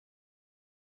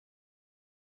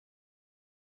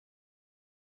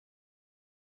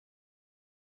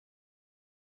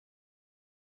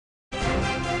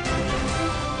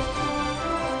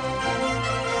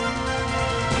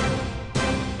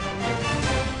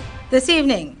This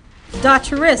evening,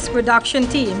 Dutch risk reduction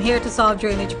team here to solve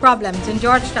drainage problems in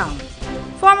Georgetown.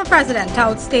 Former president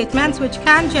touts statements which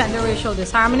can gender racial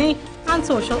disharmony and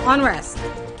social unrest.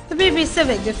 The BP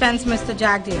Civic defends Mr.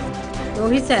 Jagdeo, though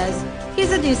he says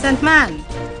he's a decent man.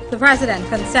 The president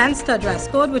consents to a dress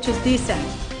code which is decent,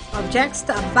 objects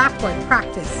to a backward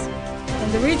practice.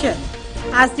 In the region,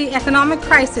 as the economic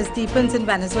crisis deepens in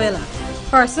Venezuela,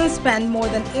 persons spend more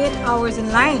than 8 hours in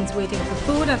lines waiting for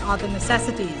food and other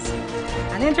necessities.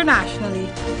 And internationally,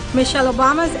 Michelle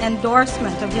Obama's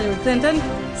endorsement of Hillary Clinton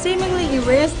seemingly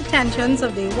erased the tensions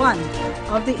of day one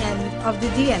of the end of the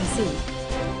DNC.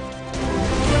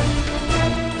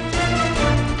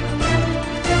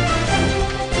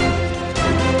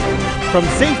 From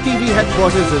Safetv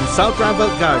headquarters in South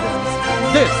Rambert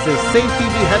Gardens, this is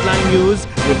Safetv Headline News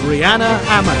with Rihanna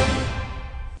Hammond.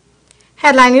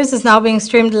 Headline News is now being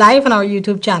streamed live on our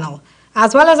YouTube channel,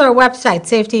 as well as our website,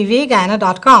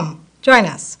 safetvghana.com. Join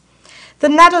us. The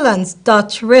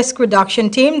Netherlands-Dutch risk reduction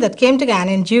team that came to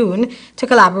Ghana in June to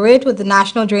collaborate with the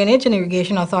National Drainage and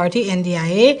Irrigation Authority,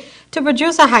 NDIA, to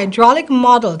produce a hydraulic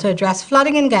model to address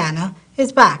flooding in Ghana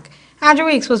is back. Andrew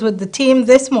Weeks was with the team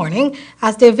this morning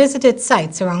as they visited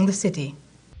sites around the city.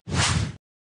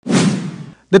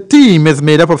 The team is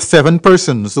made up of 7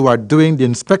 persons who are doing the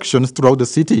inspections throughout the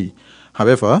city.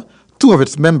 However, 2 of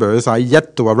its members are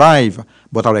yet to arrive,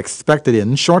 but are expected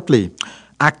in shortly.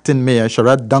 Acting Mayor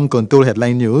Sharad Duncan told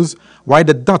Headline News why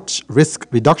the Dutch risk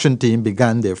reduction team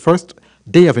began their first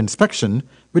day of inspection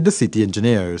with the city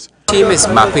engineers. The team is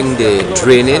mapping the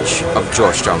drainage of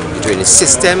Georgetown, the drainage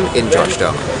system in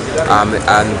Georgetown.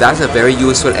 And that's a very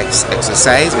useful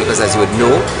exercise because, as you would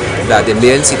know, that the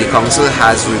Mayor and City Council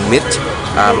has remit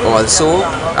also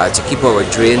to keep our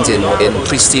drains in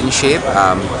pristine shape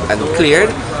and cleared.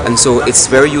 And so it's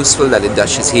very useful that the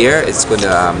Dutch is here. It's going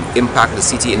to impact the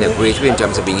city in a great way in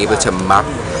terms of being able to map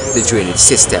the drainage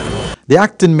system. The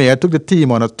acting mayor took the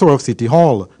team on a tour of City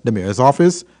Hall, the mayor's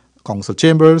office, council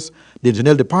chambers, the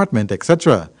engineering department,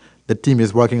 etc. The team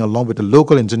is working along with the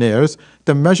local engineers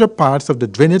to measure parts of the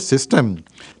drainage system.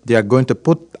 They are going to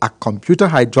put a computer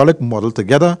hydraulic model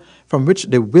together from which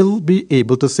they will be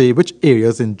able to say which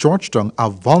areas in Georgetown are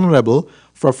vulnerable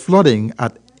for flooding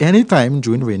at any time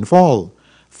during rainfall.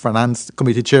 Finance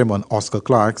Committee Chairman Oscar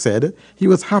Clark said he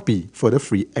was happy for the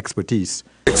free expertise. To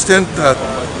the extent that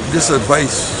this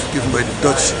advice given by the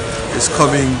Dutch is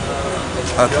coming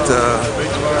at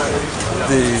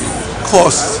the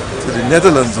cost to the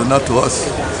Netherlands and not to us,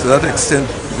 to that extent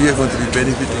we are going to be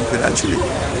benefiting financially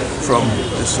from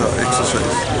this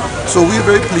exercise. So we are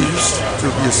very pleased to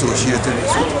be associated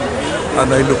with it, and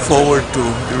I look forward to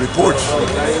the reports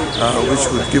which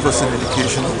will give us an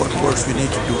indication of what works we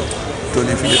need to do to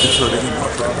alleviate the flooding in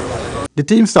North Rambert. The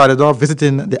team started off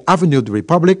visiting the Avenue of the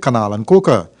Republic, Canal and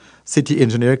Coca. City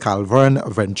engineer Calvern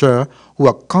Venture, who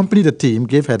accompanied the team,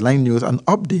 gave Headline News an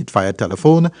update via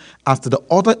telephone as to the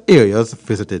other areas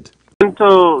visited.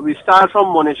 So we start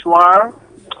from Moneshwar,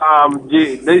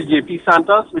 there's JP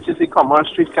Santos, which is the Commerce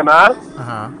Street Canal.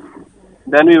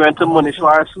 Then we went to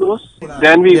Moneshwar Sluice.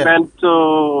 Then we went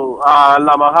to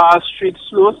Lamaha Street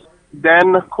Sluice.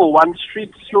 Then Cowan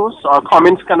Street Sluice or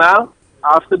Commons Canal.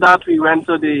 After that, we went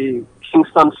to the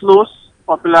Kingston Sluice,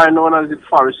 popularly known as the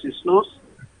Forestry Sluice.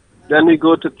 Then we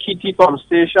go to Kitty Pump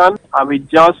Station, and we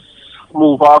just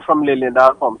move off from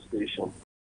Liliendal Pump Station.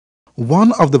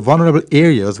 One of the vulnerable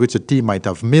areas which the team might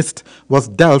have missed was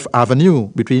Delph Avenue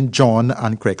between John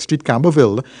and Craig Street,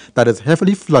 Camberville, that is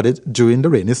heavily flooded during the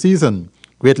rainy season,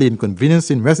 greatly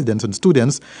inconveniencing residents and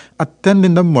students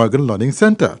attending the Morgan Learning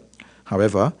Center.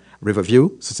 However,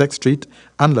 Riverview, Sussex Street,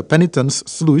 and La Penitence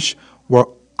Sluice were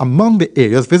among the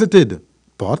areas visited,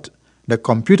 but the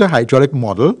computer hydraulic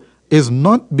model is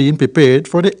not being prepared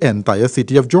for the entire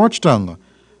city of Georgetown.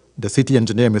 The city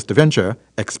engineer, Mr. Venture,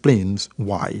 explains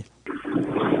why.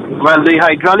 Well, the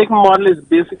hydraulic model is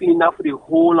basically enough for the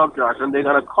whole of Georgetown. They're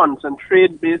going to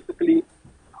concentrate basically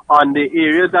on the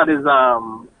areas that is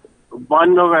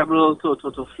vulnerable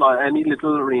to flood, any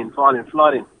little rainfall and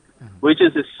flooding, which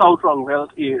is the South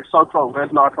Rongveld area, North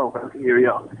Rongveld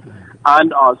area,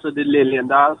 and also the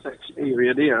Liliendal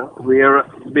area there, we're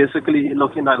basically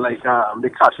looking at like the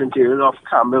catchment areas of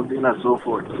Campbellville and so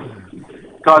forth.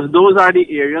 Because those are the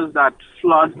areas that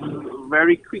flood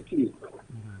very quickly.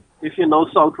 If you know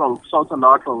South and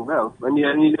North Rongveld, when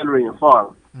you need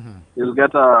rainfall, you'll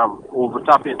get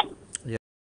overtapping.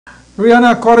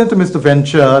 Rihanna, according to Mr.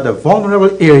 Venture, the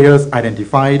vulnerable areas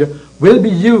identified will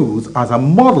be used as a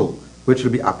model which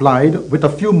will be applied with a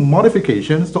few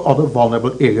modifications to other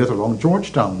vulnerable areas around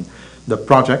Georgetown. The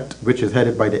project, which is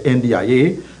headed by the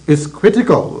NDIA, is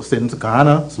critical since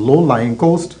Ghana's low-lying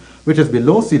coast which is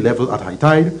below sea level at high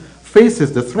tide,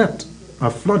 faces the threat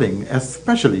of flooding,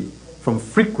 especially from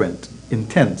frequent,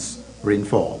 intense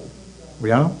rainfall.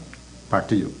 Rihanna, back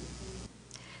to you.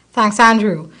 Thanks,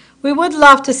 Andrew. We would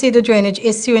love to see the drainage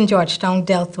issue in Georgetown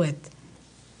dealt with.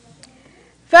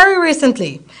 Very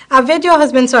recently, a video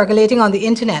has been circulating on the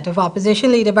internet of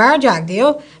opposition leader Barra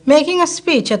Jagdeo making a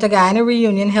speech at a Guyana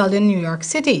reunion held in New York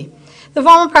City. The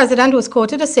former president was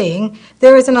quoted as saying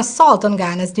there is an assault on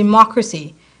Guyana's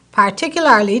democracy,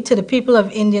 particularly to the people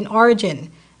of Indian origin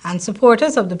and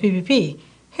supporters of the PPP.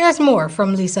 Here's more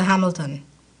from Lisa Hamilton.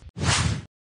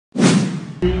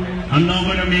 I'm not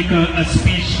going to make a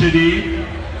speech today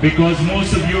because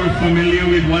most of you are familiar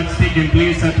with what's taking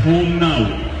place at home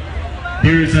now.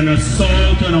 There is an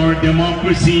assault on our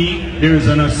democracy. There is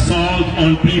an assault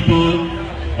on people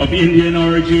of Indian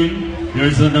origin. There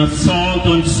is an assault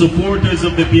on supporters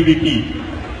of the PPP.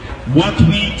 What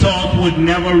we thought would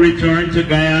never return to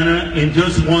Guyana in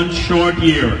just one short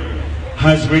year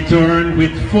has returned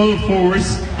with full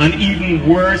force and even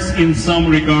worse in some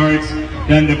regards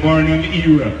than the Barnum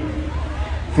era.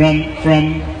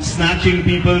 From snatching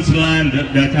people's land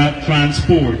that have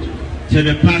transport to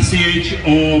the passage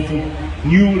of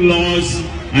new laws.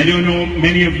 I don't know,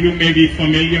 many of you may be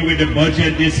familiar with the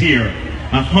budget this year.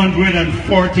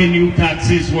 140 new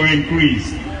taxes were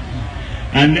increased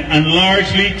and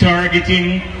largely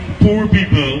targeting poor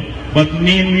people, but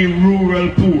mainly rural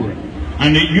poor.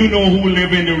 And you know who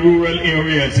live in the rural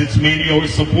areas, it's mainly our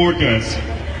supporters.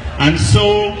 And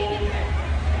so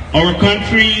our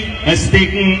country has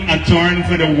taken a turn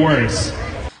for the worse.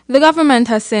 The government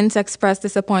has since expressed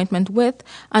disappointment with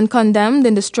and condemned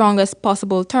in the strongest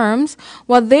possible terms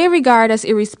what they regard as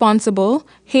irresponsible,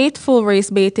 hateful race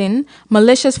baiting,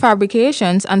 malicious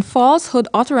fabrications, and falsehood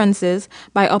utterances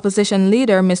by opposition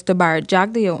leader Mr. Barra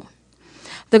Jagdeo.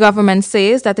 The government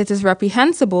says that it is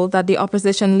reprehensible that the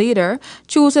opposition leader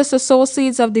chooses to sow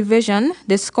seeds of division,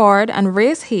 discord, and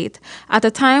race hate at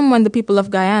a time when the people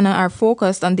of Guyana are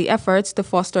focused on the efforts to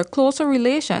foster closer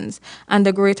relations and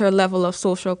a greater level of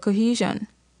social cohesion.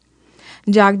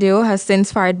 Jagdeo has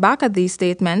since fired back at these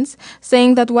statements,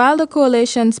 saying that while the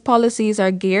coalition's policies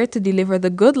are geared to deliver the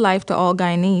good life to all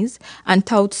Guyanese and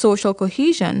tout social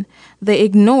cohesion, they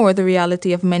ignore the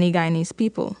reality of many Guyanese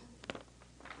people.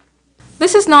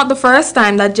 This is not the first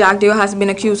time that Jagdeo has been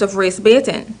accused of race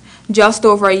baiting. Just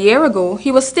over a year ago,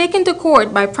 he was taken to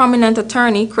court by prominent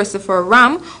attorney Christopher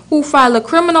Ram, who filed a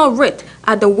criminal writ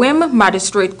at the Wim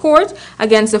Magistrate Court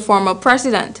against the former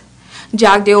president.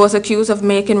 Jagdeo was accused of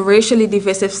making racially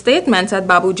divisive statements at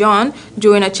Babu John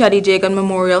during a Chedi Jagan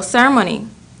memorial ceremony.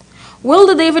 Will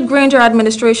the David Granger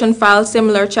administration file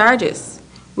similar charges?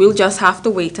 We'll just have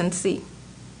to wait and see.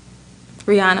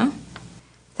 Rihanna?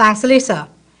 Thanks, Lisa.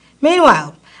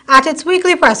 Meanwhile, at its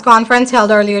weekly press conference held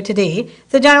earlier today,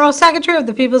 the General Secretary of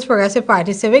the People's Progressive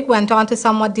Party Civic went on to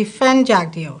somewhat defend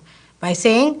Jagdeo by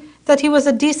saying that he was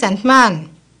a decent man.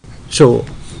 So,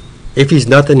 if he's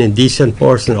not an indecent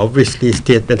person, obviously his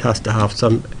statement has to have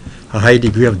a high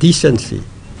degree of decency.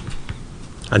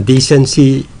 And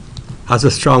decency has a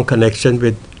strong connection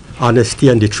with honesty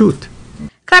and the truth.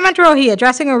 Clement Rohi,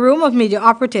 addressing a room of media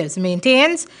operatives,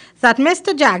 maintains that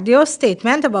Mr. Jagdeo's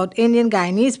statement about Indian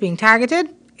Guyanese being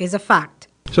targeted is a fact.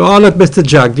 So all that Mr.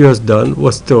 Jagdeo has done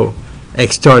was to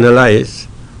externalize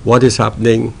what is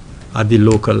happening at the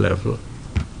local level.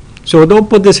 So don't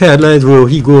put this headline where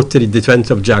he goes to the defense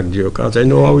of Jagdeo, because I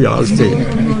know how we all say.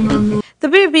 The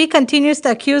PPP continues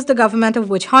to accuse the government of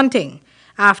witch hunting.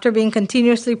 After being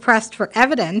continuously pressed for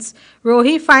evidence,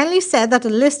 Rohi finally said that a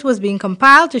list was being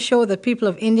compiled to show that people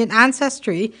of Indian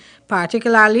ancestry,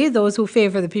 particularly those who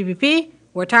favor the PPP,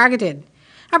 were targeted.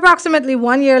 Approximately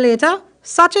 1 year later,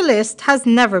 such a list has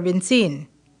never been seen.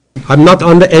 I'm not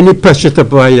under any pressure to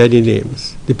provide any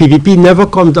names. The PPP never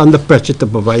comes under pressure to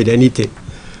provide anything.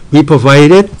 We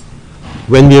provide it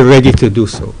when we're ready to do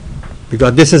so,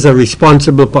 because this is a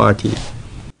responsible party.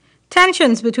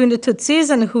 Tensions between the Tutsis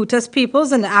and the Hutus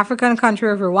peoples in the African country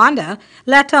of Rwanda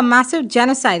led to a massive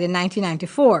genocide in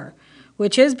 1994,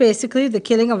 which is basically the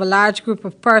killing of a large group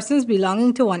of persons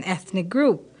belonging to one ethnic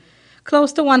group.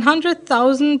 Close to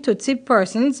 100,000 Tutsi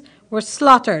persons were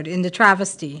slaughtered in the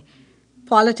travesty.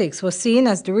 Politics was seen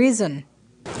as the reason.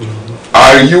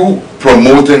 Are you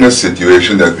promoting a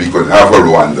situation that we could have a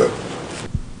Rwanda?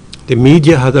 The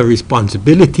media has a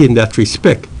responsibility in that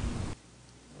respect.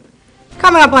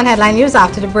 Coming up on Headline News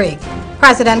after the break,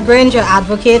 President Granger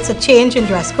advocates a change in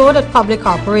dress code at public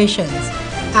corporations,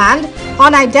 and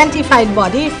unidentified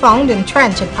body found in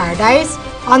trench at Paradise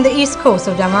on the east coast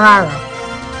of Demerara.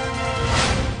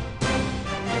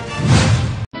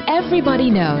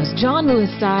 Everybody knows John Lewis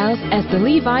Styles as the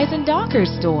Levi's and Dockers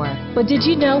store. But did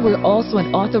you know we're also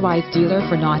an authorized dealer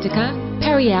for Nautica,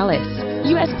 Perry Ellis,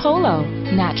 US Polo,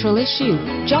 Natural Issue,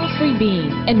 Joffrey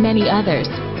Bean, and many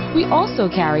others. We also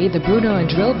carry the Bruno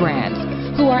and Drill brands,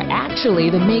 who are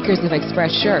actually the makers of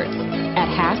Express shirts,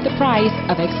 at half the price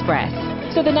of Express.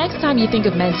 So the next time you think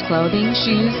of men's clothing,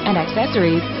 shoes, and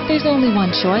accessories, there's only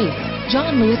one choice.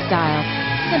 John Lewis Styles.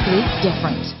 Simply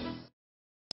different.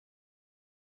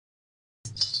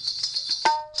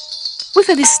 With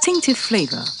a distinctive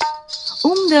flavor,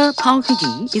 Umda Palka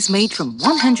ghee is made from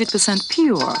 100%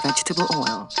 pure vegetable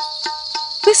oil.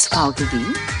 This Palka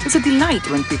ghee is a delight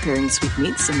when preparing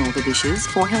sweetmeats and other dishes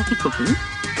for healthy cooking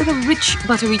with a rich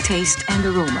buttery taste and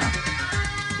aroma.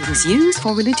 It is used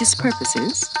for religious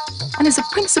purposes and is a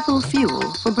principal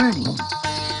fuel for burning.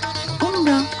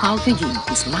 Umda Palka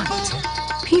ghee is light,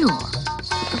 pure,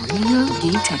 with a real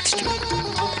ghee texture.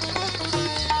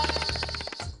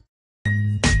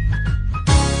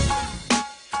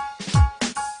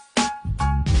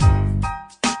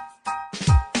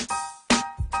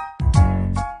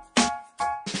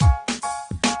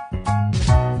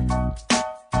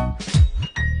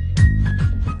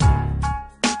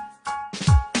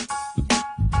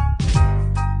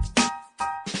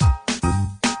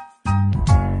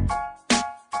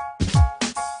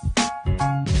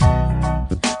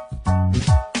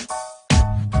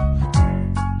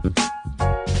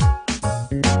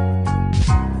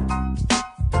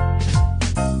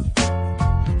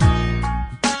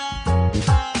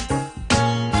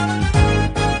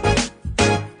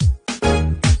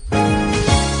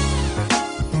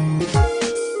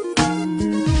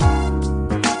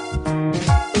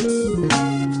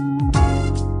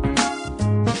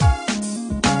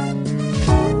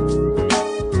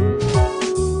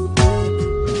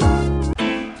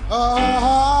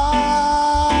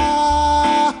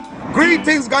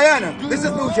 Greetings, Guyana. This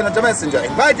is Lieutenant Messenger,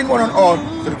 inviting one and all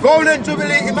to the Golden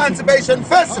Jubilee Emancipation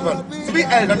Festival to be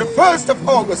held on the 1st of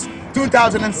August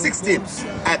 2016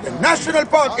 at the National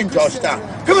Park in Georgetown.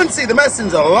 Come and see the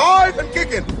Messenger live and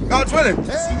kicking. God's willing.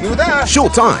 See you there.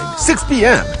 Showtime, 6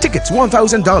 p.m. Tickets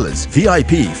 $1,000.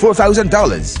 VIP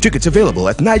 $4,000. Tickets available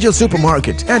at Nigel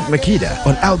Supermarket and Makeda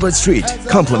on Albert Street.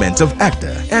 Compliments of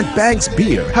Acta and Banks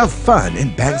Beer. Have fun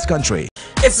in Banks Country.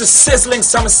 It's the sizzling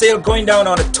summer sale going down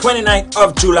on the 29th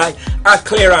of July at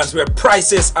Clearance, where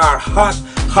prices are hot,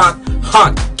 hot,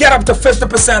 hot. Get up to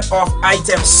 50% off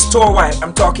items store-wide.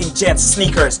 I'm talking gents,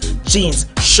 sneakers, jeans,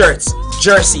 shirts,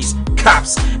 jerseys,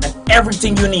 caps, and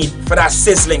everything you need for that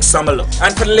sizzling summer look.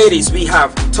 And for the ladies, we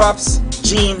have tops,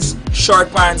 jeans,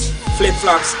 short pants,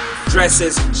 flip-flops,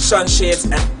 dresses, sunshades,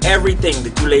 and everything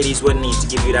that you ladies would need to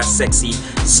give you that sexy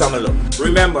summer look.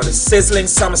 Remember, the sizzling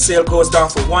summer sale goes down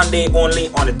for one day only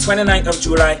on the 29th of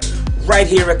July, right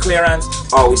here at Clearance,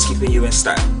 always keeping you in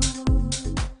style.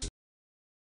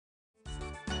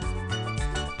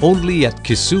 Only at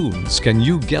Kissoon's can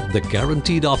you get the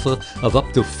guaranteed offer of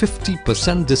up to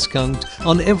 50% discount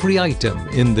on every item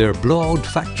in their blowout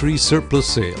factory surplus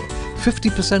sale.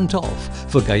 50%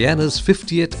 off for Guyana's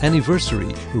 50th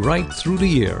anniversary right through the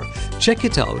year. Check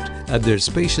it out at their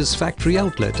spacious factory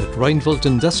outlet at Reinfeldt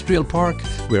Industrial Park,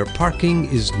 where parking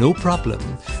is no problem.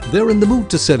 They're in the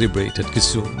mood to celebrate at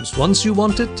Kissoon's. Once you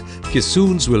want it,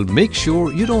 Kissoon's will make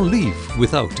sure you don't leave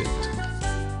without it.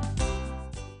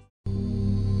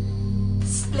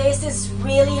 This place is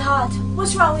really hot.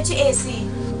 What's wrong with your AC?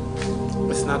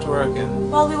 It's not working.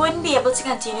 Well, we wouldn't be able to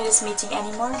continue this meeting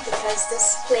anymore because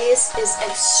this place is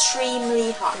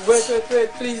extremely hot. Wait,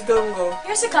 please don't go.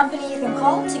 Here's a company you can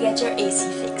call to get your AC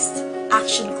fixed.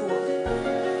 Action Cool.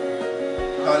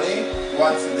 Honey,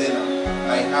 what's dinner?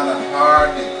 I had a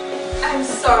hard day. I'm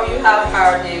sorry you had a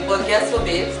hard day, but guess what,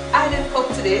 babes? I didn't cook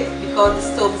today because the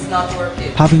stove is not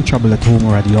working. Having trouble at home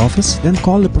or at the office? Then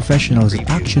call the professionals at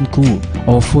Action Cool.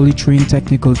 Our fully trained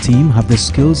technical team have the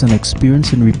skills and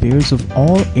experience in repairs of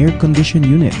all air-conditioned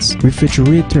units,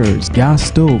 refrigerators, gas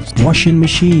stoves, washing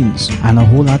machines, and a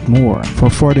whole lot more. For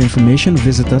further information,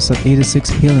 visit us at 86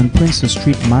 Hill and Princess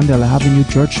Street, Mandela Avenue,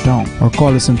 Georgetown, or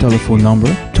call us on telephone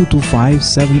number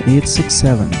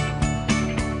 225-7867.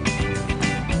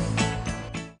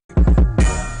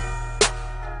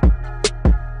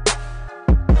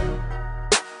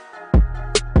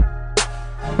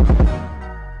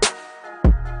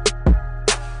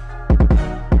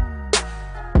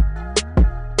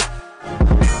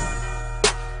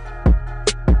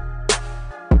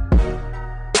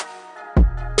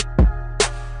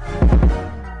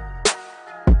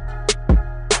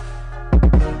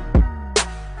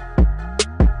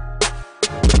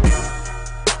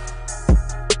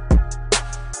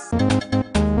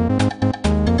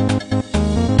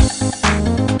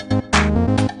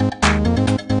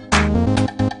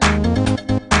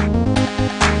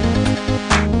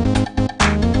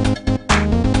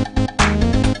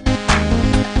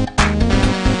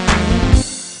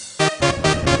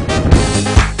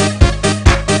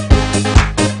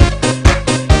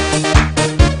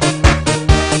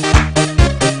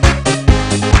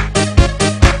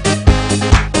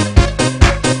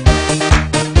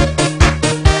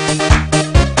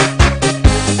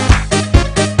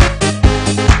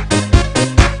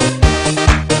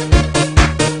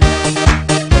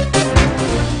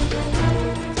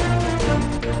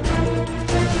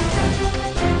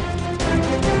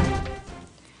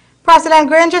 President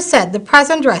Granger said the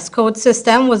present dress code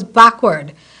system was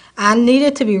backward and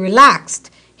needed to be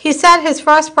relaxed. He said his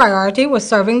first priority was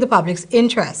serving the public's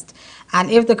interest, and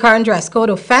if the current dress code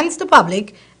offends the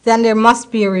public, then there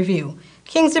must be a review.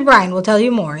 Kingsley Bryan will tell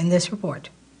you more in this report.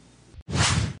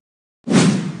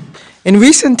 In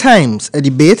recent times, a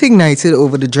debate ignited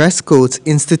over the dress codes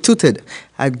instituted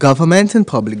at government and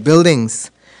public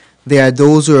buildings. There are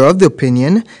those who are of the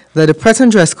opinion that the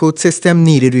present dress code system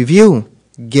needed review,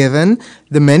 given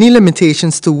the many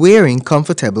limitations to wearing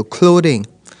comfortable clothing.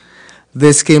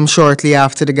 This came shortly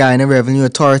after the Guyana Revenue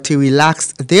Authority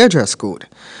relaxed their dress code.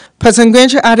 President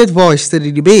Granger added voice to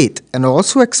the debate and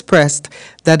also expressed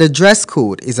that the dress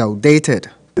code is outdated.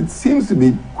 It seems to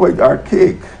be quite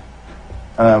archaic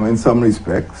in some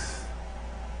respects.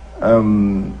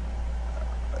 In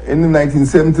the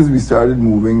 1970s, we started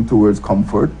moving towards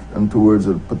comfort and towards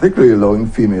particularly allowing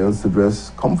females to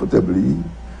dress comfortably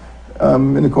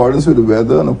in accordance with the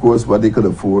weather and, of course, what they could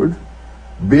afford,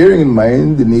 bearing in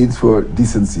mind the needs for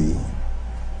decency.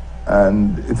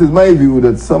 And it is my view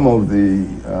that some of the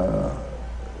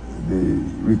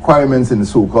requirements in the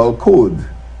so-called code,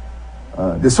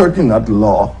 they're certainly not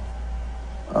law.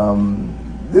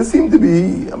 They seem to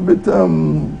be a bit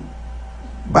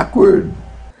backward.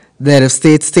 The head of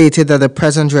state stated that the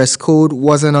present dress code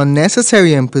was an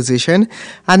unnecessary imposition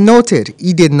and noted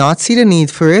he did not see the need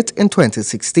for it in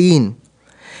 2016.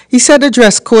 He said the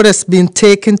dress code has been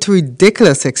taken to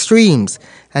ridiculous extremes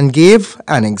and gave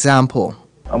an example.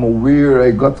 I'm aware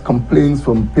I got complaints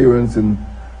from parents in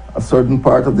a certain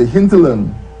part of the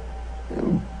hinterland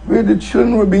where the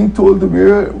children were being told to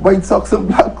wear white socks and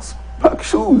black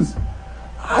shoes.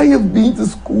 I have been to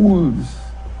schools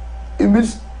in which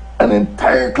an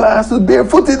entire class was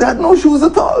barefooted, had no shoes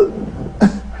at all.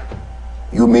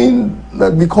 You mean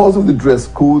that because of the dress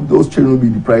code, those children will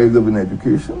be deprived of an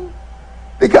education?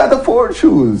 They can't afford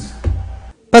shoes.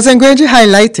 President Granger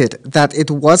highlighted that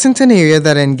it wasn't an area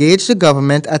that engaged the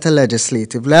government at a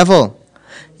legislative level.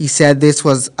 He said this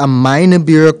was a minor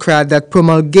bureaucrat that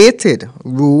promulgated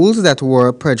rules that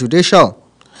were prejudicial.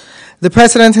 The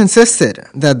president insisted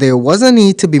that there was a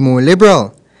need to be more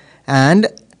liberal, and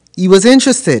he was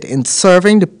interested in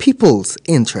serving the people's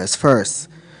interests first.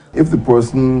 If the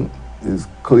person is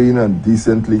clean and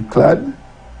decently clad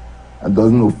and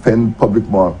doesn't offend public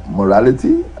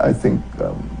morality, I think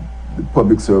the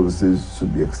public services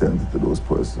should be extended to those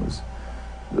persons.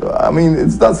 I mean,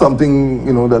 it's not something,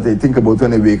 that I think about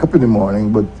when I wake up in the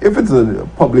morning, but if it's a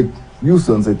public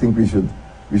nuisance, I think we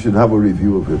should have a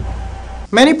review of it.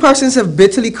 Many persons have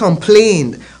bitterly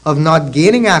complained of not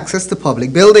gaining access to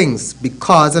public buildings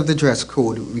because of the dress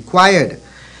code required.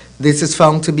 This is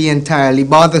found to be entirely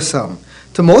bothersome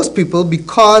to most people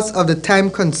because of the time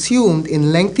consumed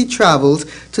in lengthy travels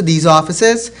to these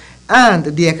offices and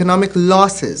the economic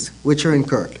losses which are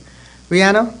incurred.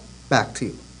 Rihanna, back to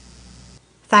you.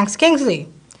 Thanks, Kingsley.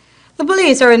 The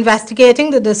police are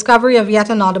investigating the discovery of yet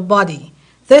another body,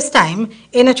 this time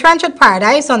in a trench at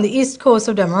Paradise on the east coast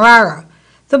of Demerara.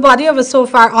 The body of a so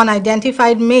far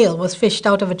unidentified male was fished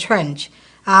out of a trench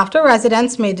after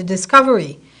residents made the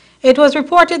discovery. It was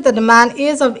reported that the man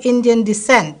is of Indian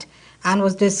descent and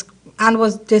was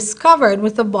discovered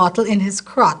with a bottle in his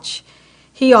crotch.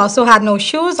 He also had no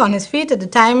shoes on his feet at the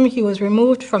time he was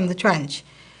removed from the trench.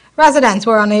 Residents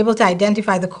were unable to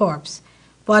identify the corpse,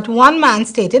 but one man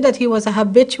stated that he was a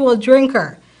habitual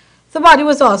drinker. The body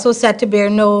was also said to bear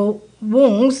no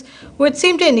wounds, which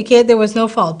seemed to indicate there was no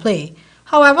foul play.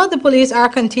 However, the police are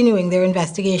continuing their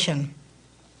investigation.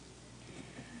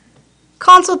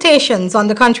 Consultations on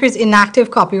the country's inactive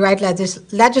copyright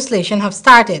legislation have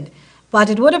started, but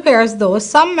it would appear as though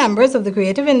some members of the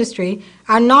creative industry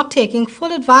are not taking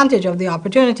full advantage of the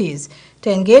opportunities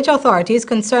to engage authorities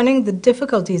concerning the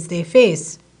difficulties they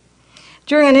face.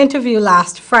 During an interview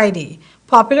last Friday,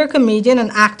 popular comedian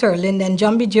and actor Lyndon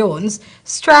Jumbie Jones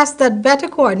stressed that better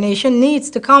coordination needs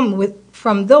to come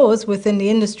from those within the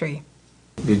industry.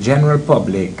 The general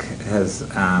public has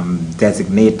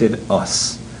designated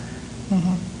us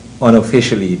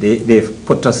unofficially. They've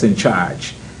put us in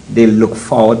charge. They look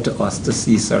forward to us to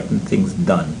see certain things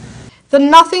done. The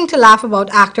Nothing to Laugh About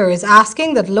actor is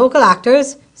asking that local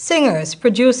actors, singers,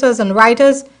 producers and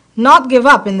writers not give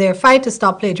up in their fight to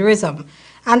stop plagiarism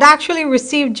and actually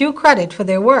receive due credit for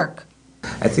their work.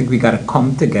 I think we got to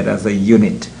come together as a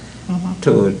unit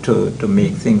to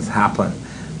make things happen.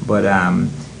 But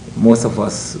most of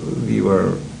us, we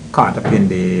were caught up in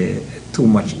the too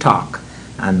much talk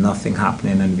and nothing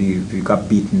happening, and we got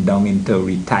beaten down into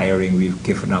retiring. We've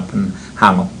given up and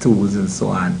hung up tools and so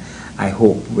on. I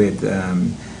hope with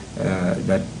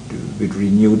that with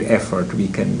renewed effort we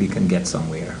can get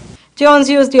somewhere. Jones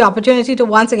used the opportunity to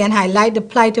once again highlight the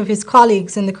plight of his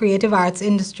colleagues in the creative arts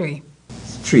industry.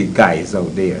 Street guys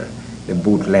out there, the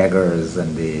bootleggers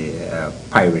and the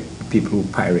pirate people who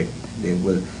pirate,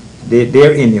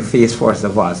 they're in your face first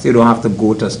of all. So you don't have to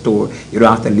go to a store, you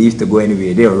don't have to leave to go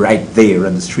anywhere. They're right there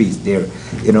on the streets. They're,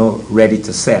 you know, ready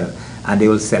to sell, and they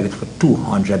will sell it for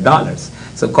 $200.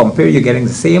 So compare, you're getting the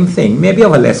same thing, maybe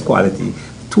of a less quality,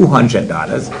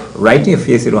 $200, right in your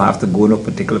face. You don't have to go to a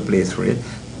particular place for it,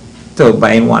 to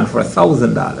buying one for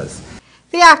 $1,000.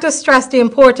 The actor stressed the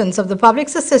importance of the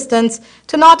public's assistance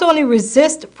to not only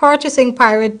resist purchasing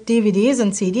pirate DVDs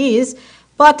and CDs,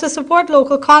 but to support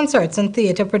local concerts and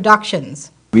theater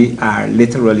productions. We are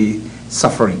literally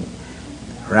suffering,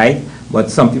 right?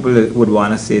 But some people would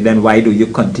want to say, then why do you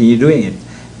continue doing it?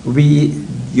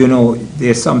 You know,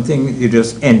 there's something, you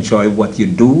just enjoy what you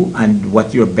do and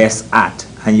what you're best at,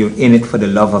 and you're in it for the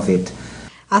love of it.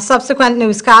 A subsequent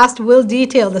newscast will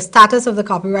detail the status of the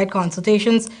copyright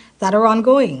consultations that are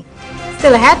ongoing.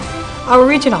 Still ahead, our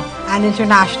regional and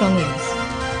international news.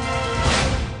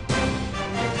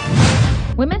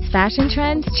 Women's fashion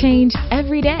trends change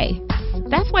every day.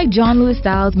 That's why John Lewis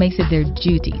Styles makes it their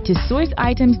duty to source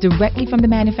items directly from the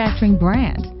manufacturing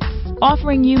brand,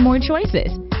 offering you more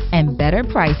choices and better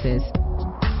prices.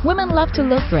 Women love to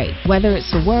look great, whether it's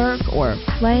for work or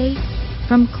play,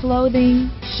 from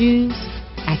clothing, shoes,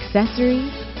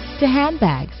 accessories, to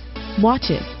handbags,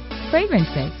 watches,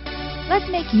 fragrances. Let's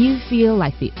make you feel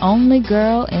like the only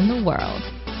girl in the world.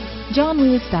 John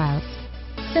Lewis Styles,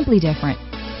 simply different.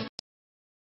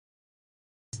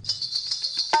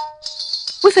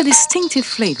 With a distinctive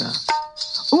flavor,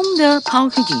 Umda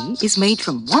Palkagi is made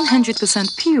from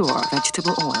 100% pure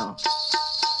vegetable oil.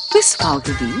 This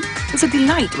palkagi is a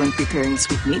delight when preparing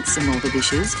sweetmeats and other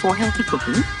dishes for healthy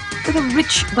cooking with a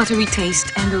rich buttery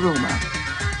taste and aroma.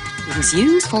 It is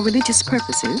used for religious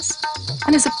purposes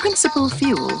and is a principal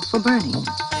fuel for burning.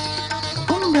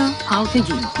 Umda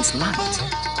palkagi is light,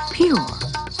 pure,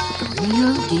 with a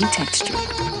real ghee texture.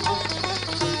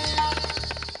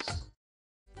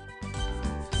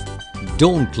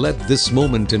 Don't let this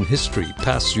moment in history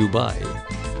pass you by.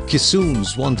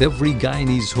 Kissoons want every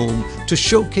Guyanese home to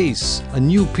showcase a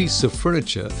new piece of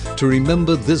furniture to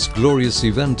remember this glorious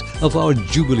event of our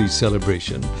Jubilee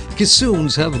celebration.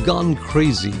 Kissoons have gone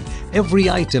crazy. Every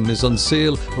item is on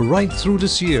sale right through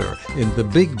this year in the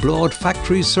Big Broad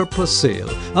Factory Surplus Sale,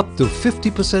 up to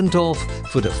 50% off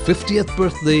for the 50th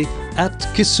birthday at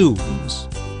Kissoons.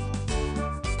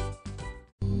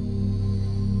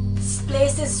 This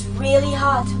place is really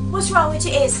hot. What's wrong with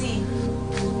your AC?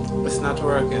 It's not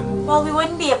working. Well, we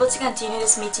wouldn't be able to continue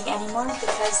this meeting anymore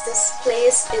because this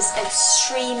place is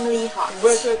extremely hot.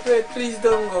 Wait, please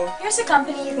don't go. Here's a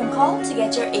company you can call to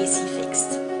get your AC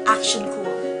fixed. Action Cool.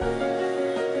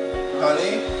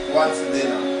 Honey, what's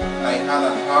dinner? I had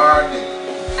a hard day.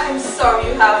 I'm sorry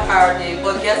you had a hard day,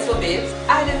 but guess what, babes?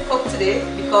 I didn't cook today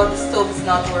because the stove is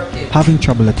not working. Having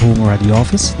trouble at home or at the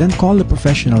office? Then call the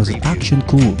professionals at Action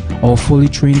Cool. Our fully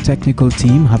trained technical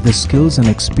team have the skills and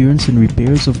experience in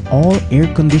repairs of all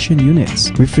air-conditioned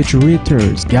units,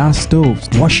 refrigerators, gas stoves,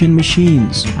 washing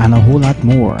machines, and a whole lot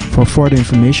more. For further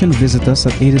information, visit us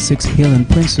at 86 Hill and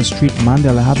Princess Street,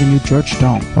 Mandela Avenue,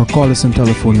 Georgetown, or call us on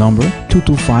telephone number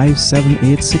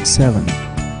 225-7867.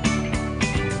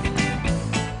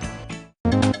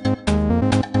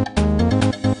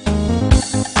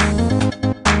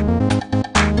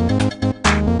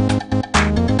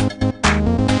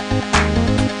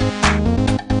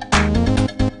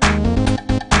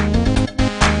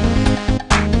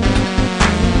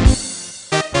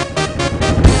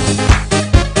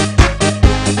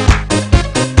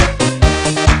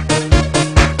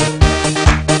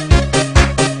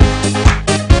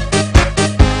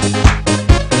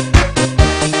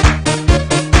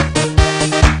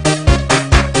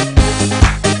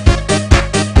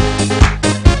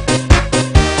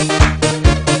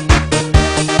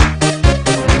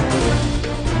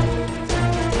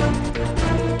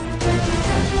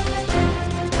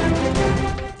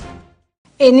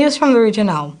 In news from the region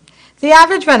now, the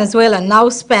average Venezuelan now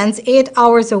spends 8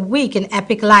 hours a week in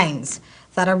epic lines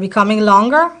that are becoming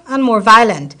longer and more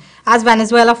violent as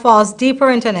Venezuela falls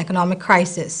deeper into an economic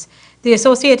crisis. The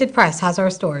Associated Press has our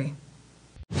story.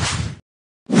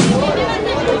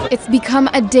 It's become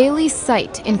a daily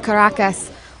sight in Caracas.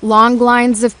 Long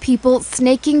lines of people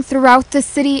snaking throughout the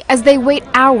city as they wait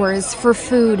hours for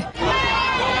food.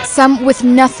 Some with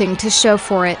nothing to show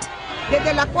for it.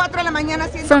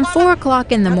 From 4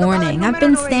 o'clock in the morning, I've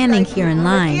been standing here in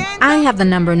line. I have the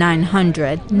number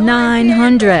 900.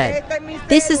 900.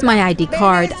 This is my ID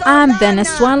card. I'm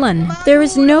Venezuelan. There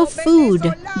is no food.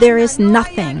 There is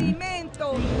nothing.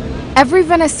 Every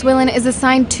Venezuelan is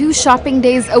assigned 2 shopping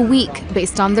days a week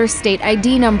based on their state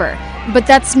ID number, but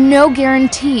that's no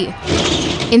guarantee.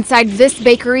 Inside this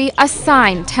bakery, a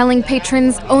sign telling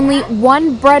patrons only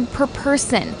 1 bread per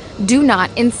person. Do not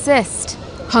insist.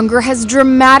 Hunger has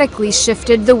dramatically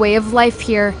shifted the way of life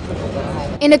here.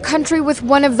 In a country with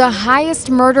one of the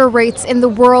highest murder rates in the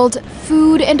world,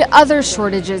 food and other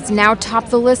shortages now top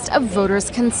the list of voters'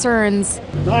 concerns.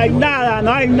 No hay nada,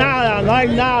 no hay nada, no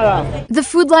hay nada. The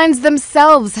food lines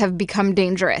themselves have become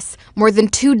dangerous. More than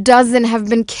 24 have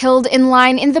been killed in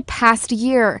line in the past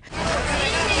year.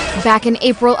 Back in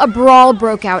April, a brawl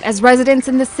broke out as residents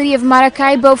in the city of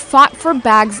Maracaibo fought for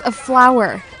bags of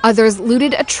flour. Others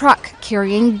looted a truck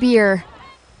carrying beer.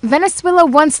 Venezuela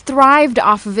once thrived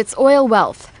off of its oil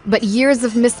wealth, but years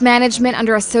of mismanagement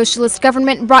under a socialist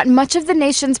government brought much of the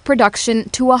nation's production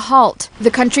to a halt.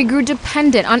 The country grew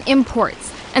dependent on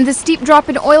imports, and the steep drop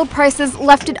in oil prices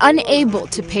left it unable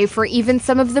to pay for even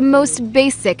some of the most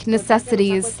basic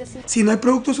necessities.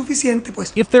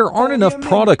 If there aren't enough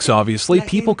products, obviously,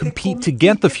 people compete to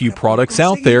get the few products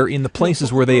out there in the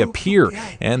places where they appear,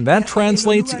 and that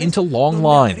translates into long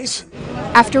lines.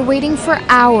 After waiting for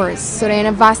hours,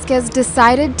 Sorena Vasquez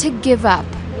decided to give up,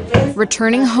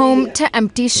 returning home to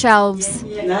empty shelves.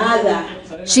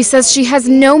 She says she has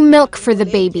no milk for the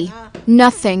baby,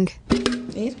 nothing.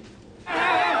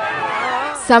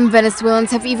 Some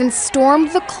Venezuelans have even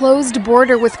stormed the closed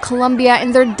border with Colombia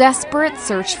in their desperate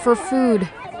search for food.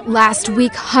 Last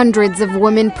week, hundreds of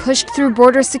women pushed through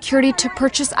border security to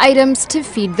purchase items to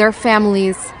feed their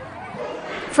families.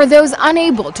 For those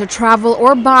unable to travel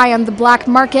or buy on the black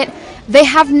market, they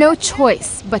have no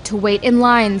choice but to wait in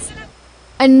lines.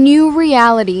 A new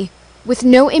reality with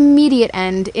no immediate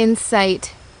end in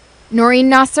sight. Noreen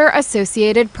Nasser,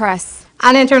 Associated Press.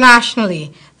 And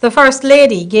internationally, the First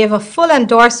Lady gave a full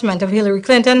endorsement of Hillary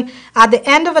Clinton at the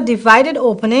end of a divided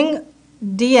opening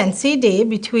DNC day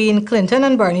between Clinton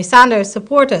and Bernie Sanders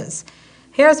supporters.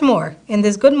 Here's more in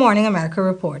this Good Morning America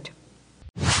report.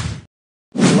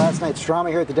 Last night's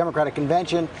drama here at the Democratic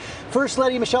Convention. First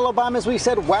Lady Michelle Obama, as we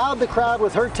said, wowed the crowd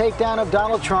with her takedown of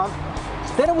Donald Trump.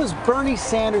 Then it was Bernie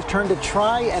Sanders' turn to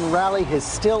try and rally his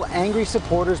still angry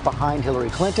supporters behind Hillary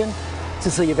Clinton.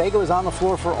 Cecilia Vega is on the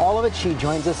floor for all of it. She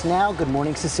joins us now. Good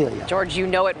morning, Cecilia. George, you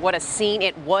know it. What a scene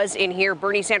it was in here.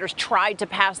 Bernie Sanders tried to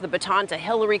pass the baton to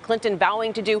Hillary Clinton,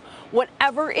 vowing to do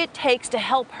whatever it takes to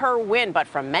help her win. But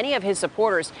from many of his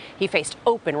supporters, he faced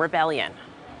open rebellion.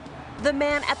 The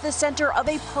man at the center of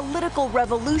a political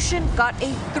revolution got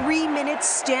a 3-minute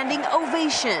standing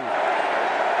ovation.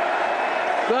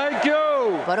 Thank you.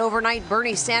 But overnight,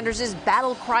 Bernie Sanders'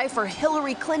 battle cry for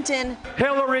Hillary Clinton.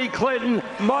 Hillary Clinton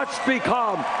must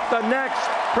become the next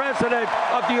president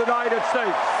of the United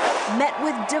States. Met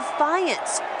with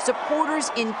defiance.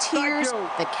 Supporters in tears.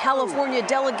 The California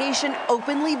delegation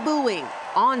openly booing.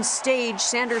 On stage,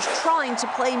 Sanders trying to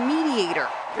play mediator.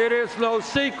 It is no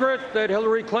secret that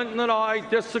Hillary Clinton and I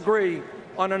disagree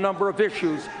on a number of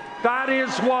issues. That is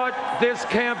what this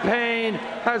campaign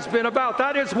has been about.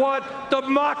 That is what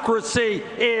democracy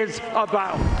is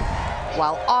about.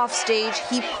 While off stage,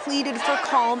 he pleaded for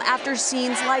calm after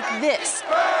scenes like this.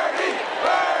 Bernie,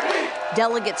 Bernie.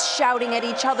 Delegates shouting at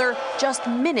each other just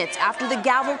minutes after the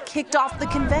gavel kicked off the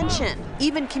convention.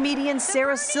 Even comedian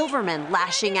Sarah Silverman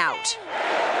lashing out.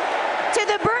 To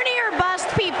the Bernie or bust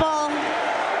people,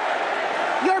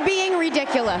 you're being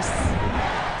ridiculous.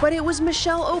 But it was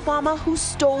Michelle Obama who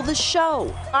stole the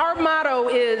show. Our motto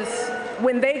is,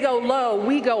 when they go low,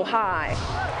 we go high.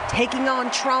 Taking on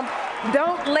Trump.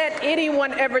 Don't let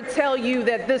anyone ever tell you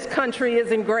that this country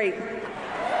isn't great.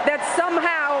 That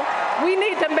somehow we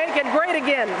need to make it great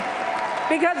again.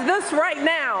 Because this right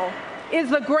now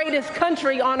is the greatest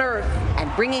country on earth.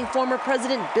 And bringing former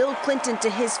President Bill Clinton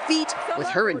to his feet with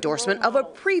her endorsement of a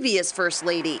previous First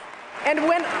Lady. And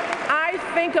when I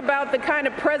think about the kind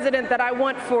of president that I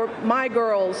want for my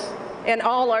girls and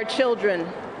all our children,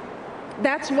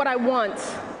 that's what I want.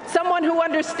 Someone who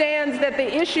understands that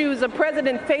the issues a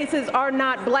president faces are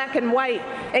not black and white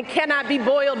and cannot be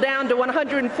boiled down to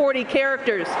 140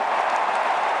 characters.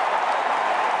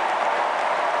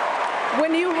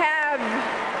 When you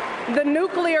have the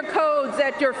nuclear codes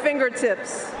at your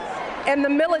fingertips and the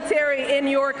military in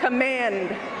your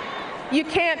command, you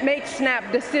can't make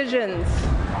snap decisions.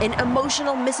 An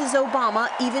emotional Mrs. Obama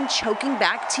even choking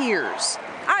back tears.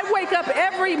 I wake up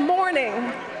every morning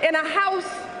in a house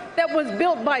that was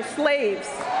built by slaves.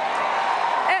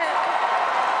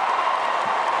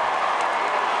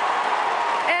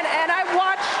 And I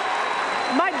watch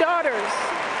my daughters,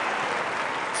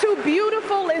 2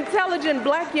 beautiful, intelligent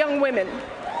black young women,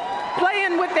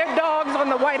 playing with their dogs on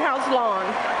the White House lawn.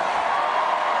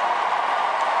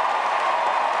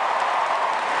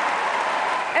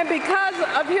 And because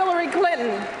of Hillary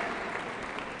Clinton,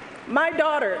 my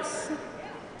daughters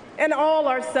and all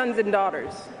our sons and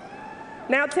daughters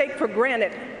now take for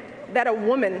granted that a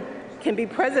woman can be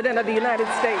president of the United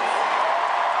States.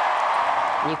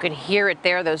 You could hear it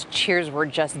there. Those cheers were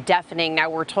just deafening. Now,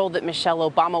 we're told that Michelle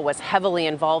Obama was heavily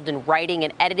involved in writing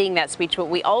and editing that speech, but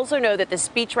we also know that the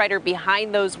speechwriter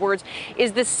behind those words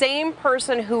is the same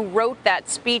person who wrote that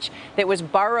speech that was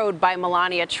borrowed by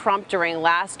Melania Trump during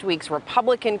last week's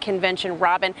Republican convention.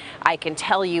 Robin, I can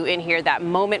tell you in here that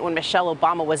moment when Michelle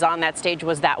Obama was on that stage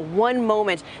was that one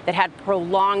moment that had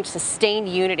prolonged, sustained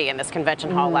unity in this convention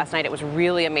hall last night. It was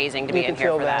really amazing to be in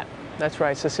here for that. That's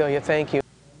right, Cecilia. Thank you.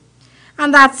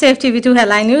 And that's SafeTV2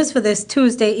 Headline News for this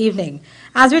Tuesday evening.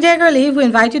 As we take our leave, we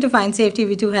invite you to find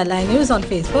SafeTV2 Headline News on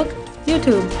Facebook,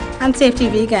 YouTube, and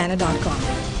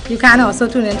safetvguyana.com. You can also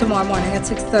tune in tomorrow morning at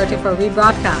 6:30 for a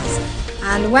rebroadcast,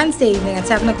 and Wednesday evening at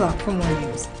 7 o'clock for more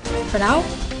news. For now,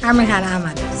 I'm Rihanna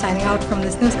Ahmad, signing out from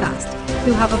this newscast.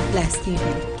 You have a blessed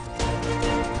evening.